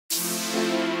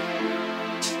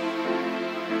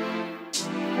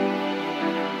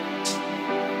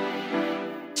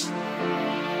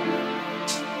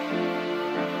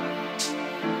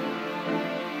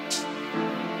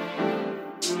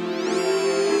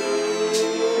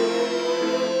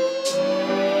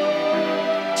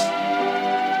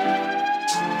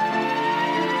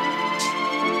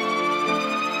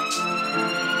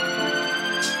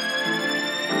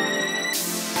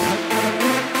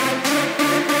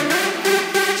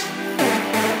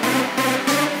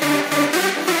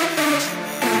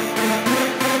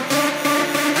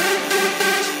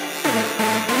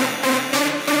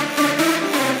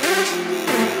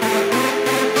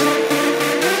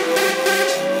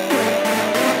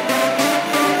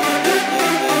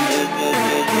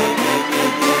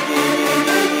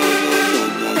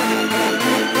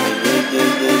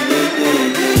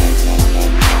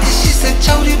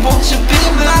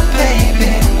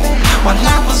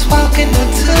was walking her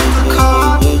to the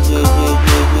car.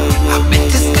 I met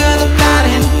this girl about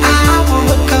an hour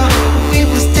ago. We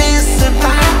was dancing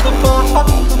by the bar,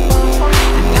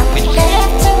 and now we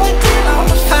left and we did all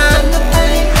the finer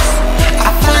things. I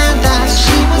found out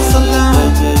she was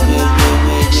alone.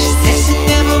 She said she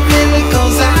never really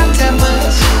goes out that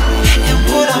much, and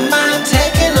would I mind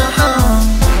taking her home?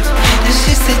 And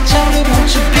she said, Jody, won't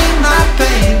you be my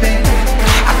baby?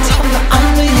 I told her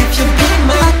only if you be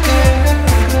my girl.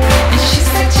 And she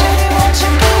said, Jody, won't you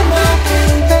be my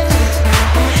baby?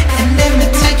 And let me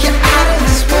take you out of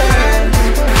this world.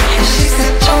 And she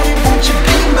said, Jody, won't you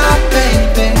be my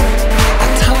baby? I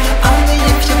told her only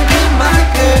if you be my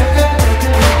girl.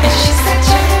 And she said,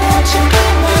 Jody, won't you be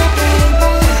my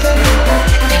baby?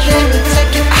 And let me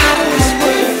take you out of this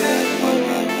world.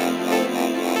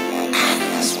 Out of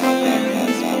this world.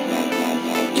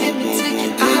 Let me take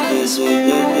you out of this world.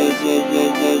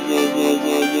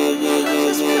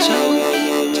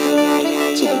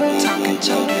 Talking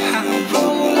Jody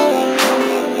Highroller.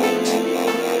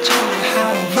 Jody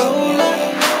Highroller.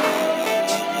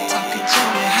 Talking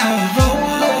Jody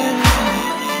Highroller.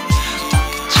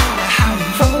 Talking Jody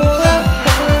Highroller.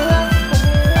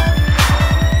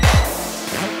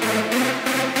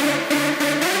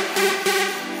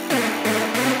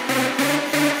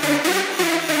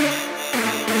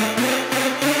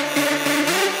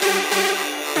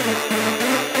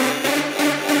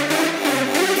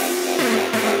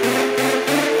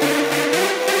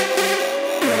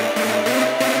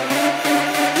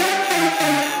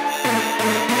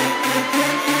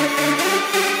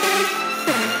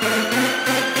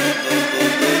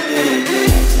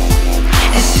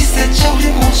 And she said, Jody,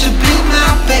 won't you be my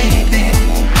baby?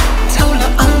 Told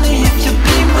her only if you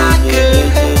be my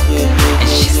girl. And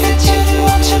she said, Jody,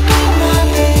 won't you be my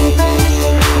baby?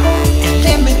 And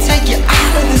let me take you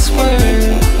out of this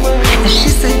world. And she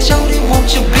said, Jody,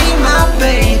 won't you be my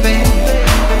baby?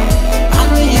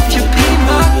 Only if you be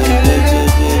my girl.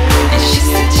 And she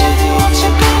said, Jody, won't you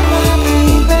be my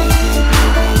baby?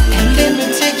 And let me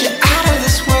take you out of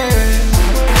this world.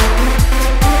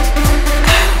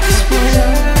 Out of this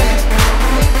world.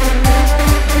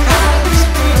 Out of this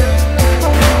world.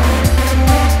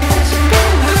 Won't you be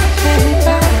my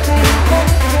baby?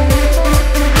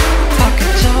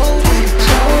 Talking Jody,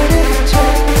 Jody,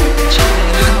 Jody, Jody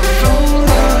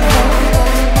Highroller.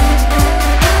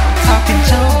 Talking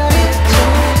Jody,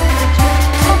 Jody,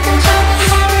 talking Jody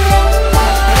Highroller.